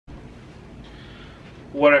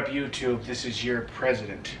What up, YouTube? This is your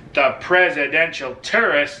president, the presidential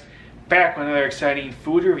tourist, back with another exciting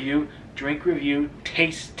food review, drink review,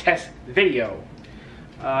 taste test video.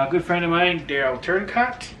 A good friend of mine, Daryl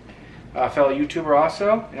Turncott, a fellow YouTuber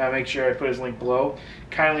also, and I'll make sure I put his link below,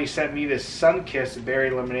 kindly sent me this Sunkist Berry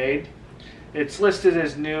Lemonade. It's listed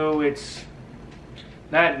as new. It's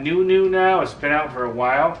not new now. It's been out for a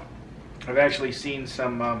while. I've actually seen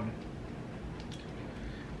some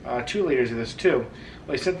 2 liters of this too.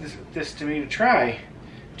 Well, he sent this to me to try.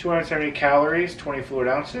 270 calories, 20 fluid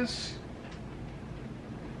ounces.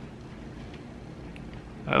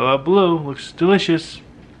 I love blue. Looks delicious.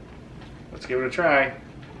 Let's give it a try.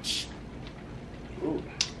 Ooh.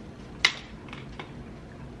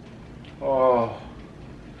 Oh.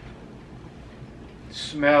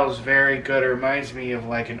 Smells very good. It reminds me of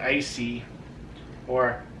like an icy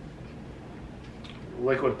or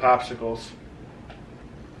liquid popsicles.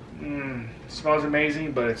 Smells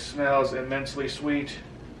amazing, but it smells immensely sweet.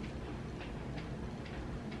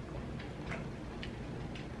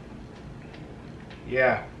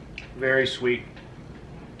 Yeah, very sweet.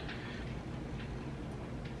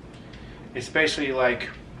 It's basically like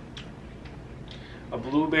a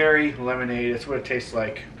blueberry lemonade. That's what it tastes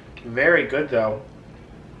like. Very good though.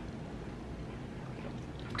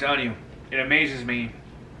 I'm telling you, it amazes me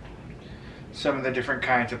some of the different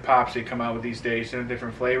kinds of pops they come out with these days and the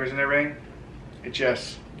different flavors and everything. It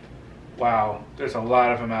just, wow, there's a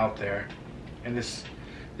lot of them out there. And this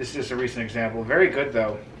is just a recent example. Very good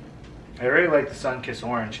though. I really like the Sunkist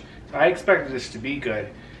orange. I expected this to be good,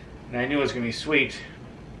 and I knew it was going to be sweet.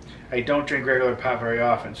 I don't drink regular pop very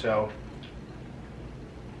often, so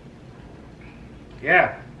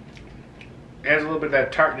yeah. It has a little bit of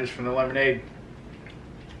that tartness from the lemonade.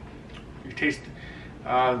 You taste,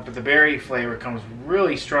 but the berry flavor comes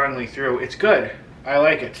really strongly through. It's good. I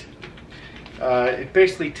like it. It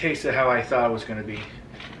basically tasted how I thought it was going to be.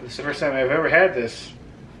 This is the first time I've ever had this.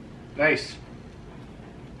 Nice.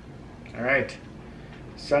 Alright.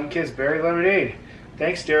 Sunkist Berry Lemonade.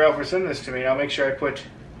 Thanks, Daryl, for sending this to me. I'll make sure I put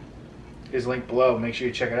his link below. Make sure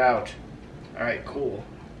you check it out. Alright, cool.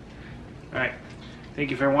 Alright.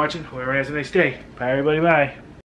 Thank you for watching. Hope everyone has a nice day. Bye, everybody. Bye.